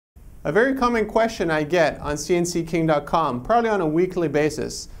A very common question I get on CNCKing.com, probably on a weekly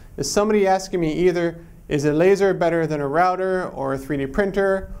basis, is somebody asking me either, is a laser better than a router or a 3D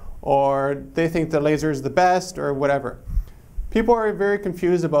printer, or they think the laser is the best, or whatever. People are very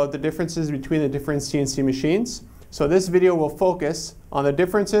confused about the differences between the different CNC machines, so this video will focus on the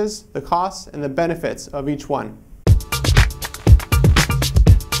differences, the costs, and the benefits of each one.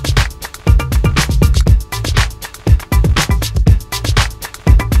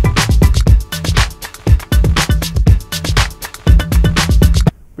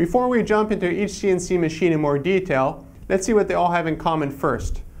 Before we jump into each CNC machine in more detail, let's see what they all have in common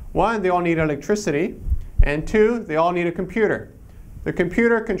first. One, they all need electricity, and two, they all need a computer. The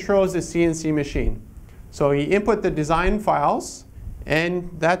computer controls the CNC machine. So you input the design files,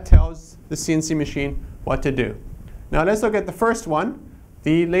 and that tells the CNC machine what to do. Now let's look at the first one,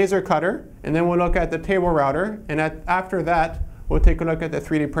 the laser cutter, and then we'll look at the table router, and after that, we'll take a look at the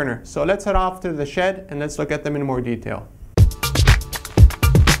 3D printer. So let's head off to the shed, and let's look at them in more detail.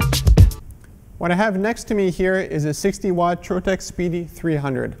 What I have next to me here is a 60-watt Trotec Speedy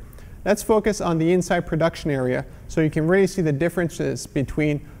 300. Let's focus on the inside production area so you can really see the differences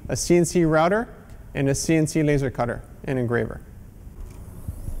between a CNC router and a CNC laser cutter and engraver.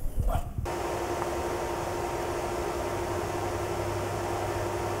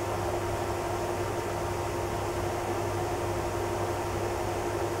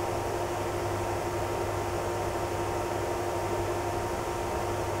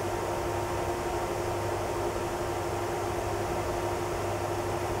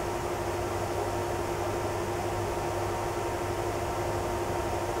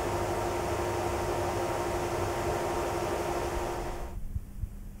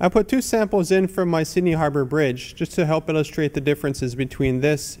 I put two samples in from my Sydney Harbour Bridge just to help illustrate the differences between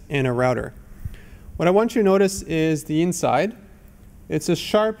this and a router. What I want you to notice is the inside. It's a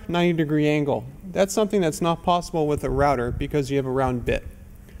sharp 90-degree angle. That's something that's not possible with a router because you have a round bit.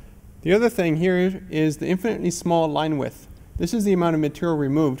 The other thing here is the infinitely small line width. This is the amount of material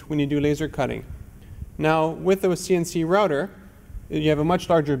removed when you do laser cutting. Now with a CNC router, you have a much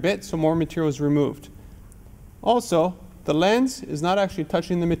larger bit, so more material is removed. Also, the lens is not actually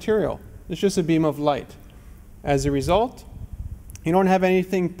touching the material. It's just a beam of light. As a result, you don't have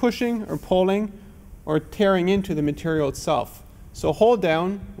anything pushing or pulling or tearing into the material itself. So hold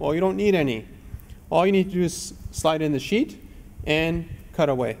down, well, you don't need any. All you need to do is slide in the sheet and cut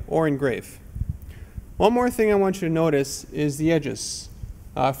away or engrave. One more thing I want you to notice is the edges.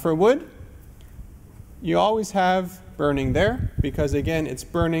 For wood, you always have burning there because, again, it's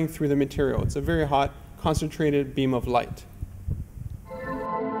burning through the material. It's a very hot, concentrated beam of light.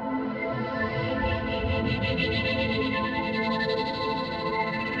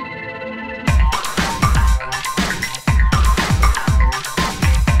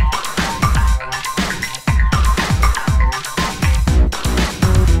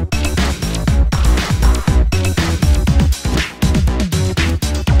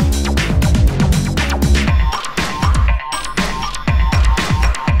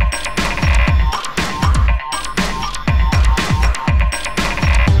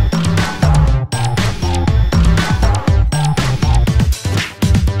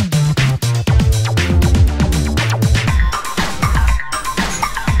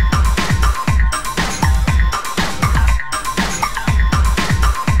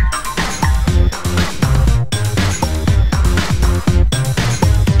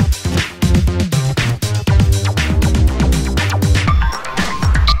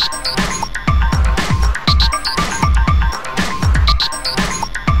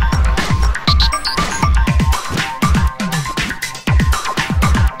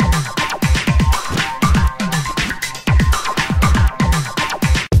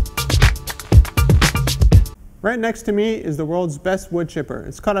 Right next to me is the world's best wood chipper.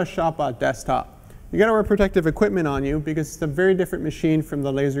 It's called a ShopBot desktop. You gotta wear protective equipment on you because it's a very different machine from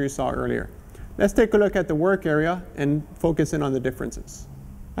the laser you saw earlier. Let's take a look at the work area and focus in on the differences.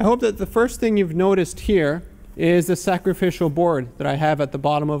 I hope that the first thing you've noticed here is the Sacrificial Board that I have at the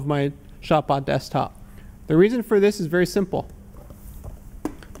bottom of my ShopBot desktop. The reason for this is very simple.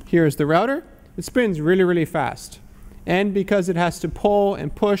 Here's the router. It spins really, really fast. And because it has to pull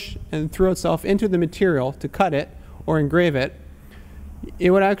and push and throw itself into the material to cut it or engrave it,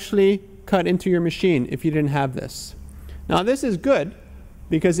 it would actually cut into your machine if you didn't have this. Now this is good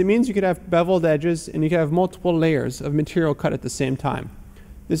because it means you could have beveled edges and you could have multiple layers of material cut at the same time.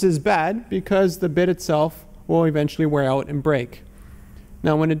 This is bad because the bit itself will eventually wear out and break.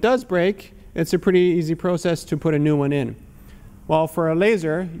 Now when it does break, it's a pretty easy process to put a new one in. While for a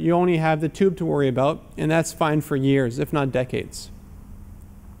laser, you only have the tube to worry about, and that's fine for years, if not decades.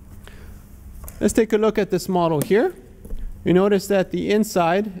 Let's take a look at this model here. You notice that the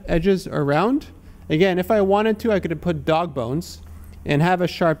inside edges are round. Again, if I wanted to, I could have put dog bones and have a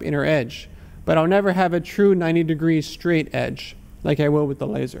sharp inner edge, but I'll never have a true 90-degree straight edge like I will with the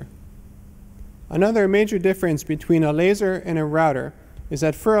laser. Another major difference between a laser and a router is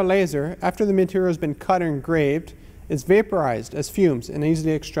that for a laser, after the material has been cut or engraved, it's vaporized as fumes and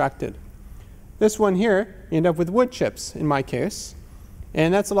easily extracted. This one here, you end up with wood chips in my case,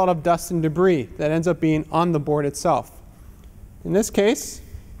 and that's a lot of dust and debris that ends up being on the board itself. In this case,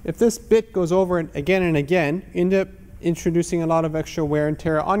 if this bit goes over it again and again, you end up introducing a lot of extra wear and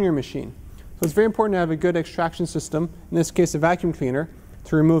tear on your machine. So it's very important to have a good extraction system, in this case a vacuum cleaner,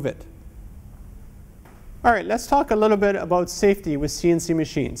 to remove it. All right, let's talk a little bit about safety with CNC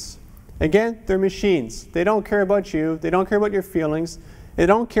machines. Again, they're machines. They don't care about you. They don't care about your feelings. They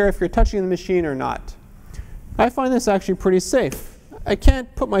don't care if you're touching the machine or not. I find this actually pretty safe. I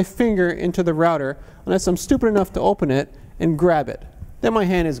can't put my finger into the router unless I'm stupid enough to open it and grab it. Then my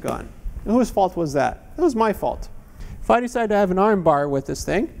hand is gone. And whose fault was that? It was my fault. If I decide to have an arm bar with this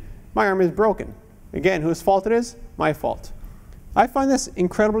thing, my arm is broken. Again, whose fault it is? My fault. I find this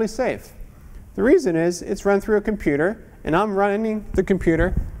incredibly safe. The reason is it's run through a computer, and I'm running the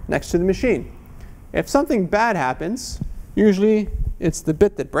computer next to the machine. If something bad happens, usually it's the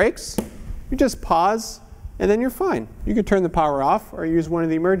bit that breaks, you just pause, and then you're fine. You can turn the power off or use one of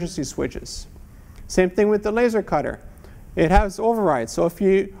the emergency switches. Same thing with the laser cutter. It has overrides, so if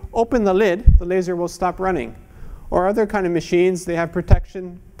you open the lid, the laser will stop running. Or other kind of machines, they have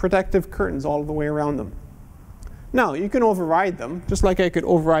protective curtains all the way around them. Now, you can override them, just like I could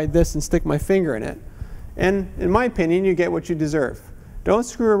override this and stick my finger in it. And in my opinion, you get what you deserve. Don't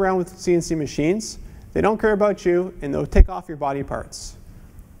screw around with CNC machines. They don't care about you, and they'll take off your body parts.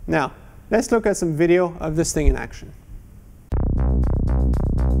 Now, let's look at some video of this thing in action.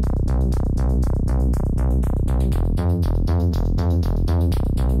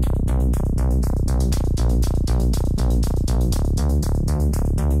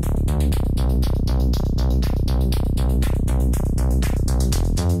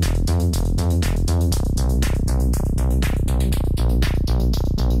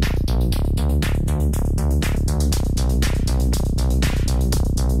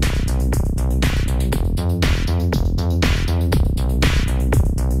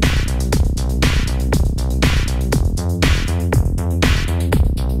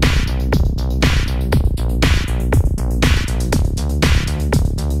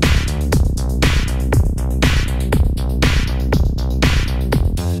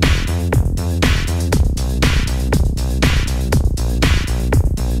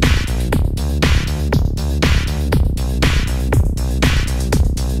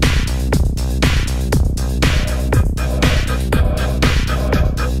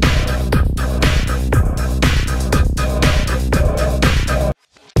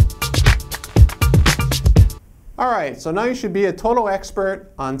 Alright, so now you should be a total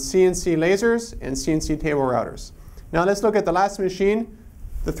expert on CNC lasers and CNC table routers. Now let's look at the last machine,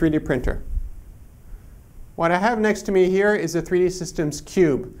 the 3D printer. What I have next to me here is a 3D Systems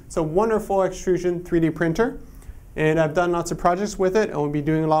Cube. It's a wonderful extrusion 3D printer, and I've done lots of projects with it, and we'll be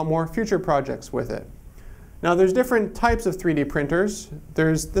doing a lot more future projects with it. Now there's different types of 3D printers.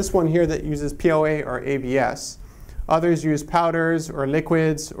 There's this one here that uses PLA or ABS. Others use powders or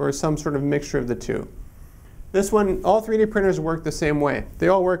liquids or some sort of mixture of the two. This one, all 3D printers work the same way. They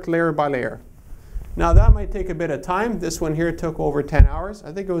all work layer by layer. Now that might take a bit of time. This one here took over 10 hours.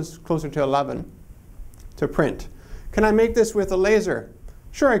 I think it was closer to 11 to print. Can I make this with a laser?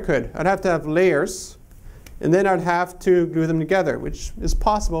 Sure I could. I'd have to have layers, and then I'd have to glue them together, which is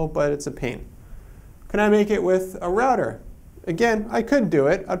possible, but it's a pain. Can I make it with a router? Again, I could do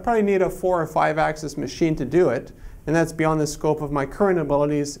it. I'd probably need a 4 or 5 axis machine to do it, and that's beyond the scope of my current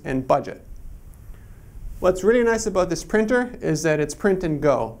abilities and budget. What's really nice about this printer is that it's print and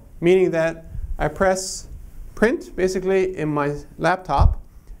go, meaning that I press print basically in my laptop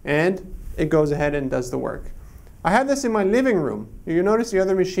and it goes ahead and does the work. I have this in my living room. You notice the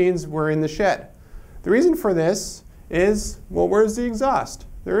other machines were in the shed. The reason for this is, well, where's the exhaust?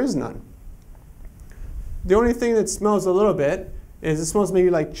 There is none. The only thing that smells a little bit is it smells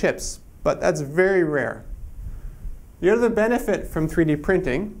maybe like chips, but that's very rare. The other benefit from 3D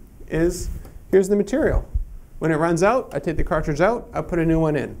printing is here's the material. When it runs out, I take the cartridge out, I put a new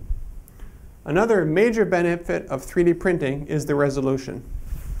one in. Another major benefit of 3D printing is the resolution.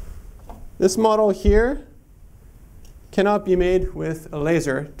 This model here cannot be made with a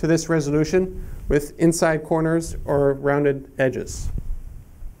laser to this resolution with inside corners or rounded edges.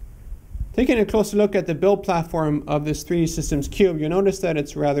 Taking a closer look at the build platform of this 3D Systems Cube, you'll notice that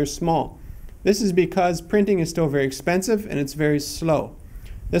it's rather small. This is because printing is still very expensive and it's very slow.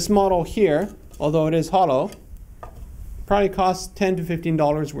 This model here, although it is hollow, probably costs $10 to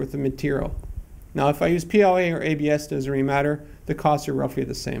 $15 worth of material. Now if I use PLA or ABS, it doesn't really matter. The costs are roughly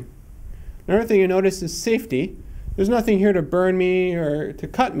the same. Another thing you notice is safety. There's nothing here to burn me or to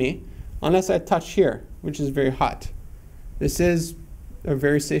cut me unless I touch here, which is very hot. This is a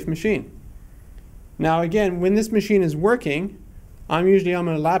very safe machine. Now again, when this machine is working, I'm usually on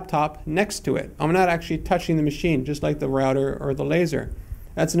my laptop next to it. I'm not actually touching the machine, just like the router or the laser.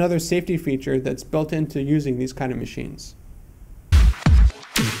 That's another safety feature that's built into using these kind of machines.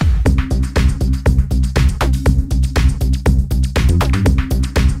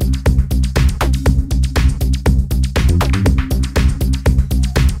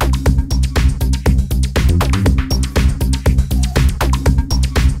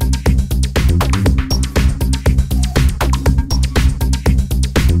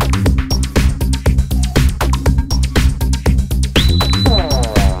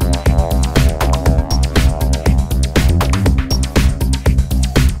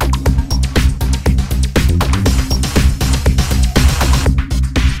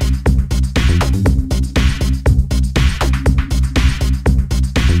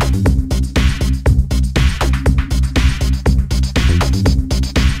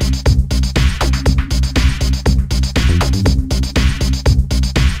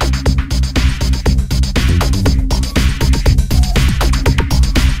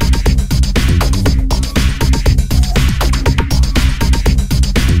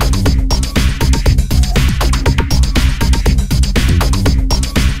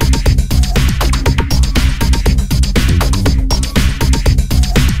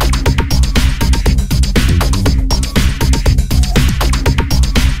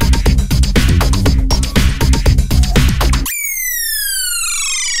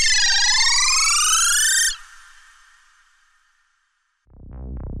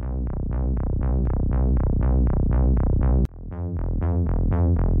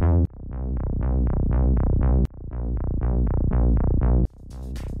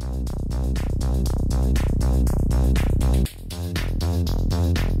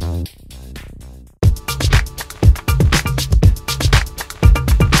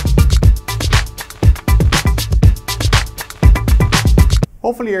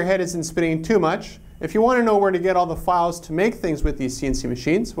 Hopefully your head isn't spinning too much. If you want to know where to get all the files to make things with these CNC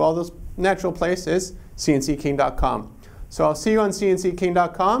machines, well, the natural place is CNCKing.com. So I'll see you on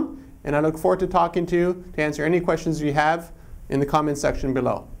CNCKing.com, and I look forward to talking to you to answer any questions you have in the comments section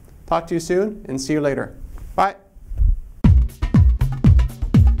below. Talk to you soon, and see you later. Bye.